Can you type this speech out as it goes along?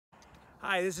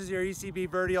Hi, this is your ECB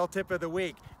Vertial tip of the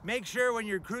week. Make sure when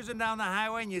you're cruising down the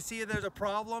highway and you see there's a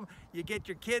problem, you get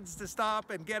your kids to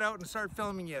stop and get out and start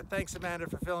filming you. Thanks, Amanda,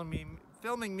 for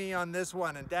filming me on this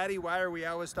one. And Daddy, why are we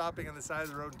always stopping on the side of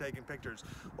the road and taking pictures?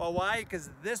 Well, why?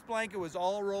 Because this blanket was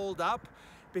all rolled up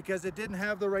because it didn't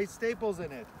have the right staples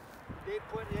in it. They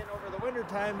put in over the winter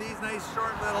time these nice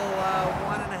short little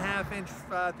 1.5 inch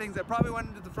things that probably went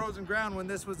into the frozen ground when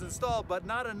this was installed, but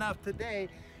not enough today.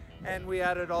 And we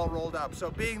had it all rolled up.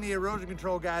 So being the erosion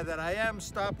control guy that I am,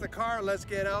 stop the car, let's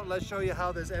get out, let's show you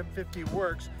how this M50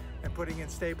 works and putting in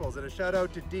staples. And a shout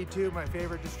out to D2, my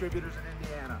favorite distributors in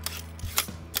Indiana.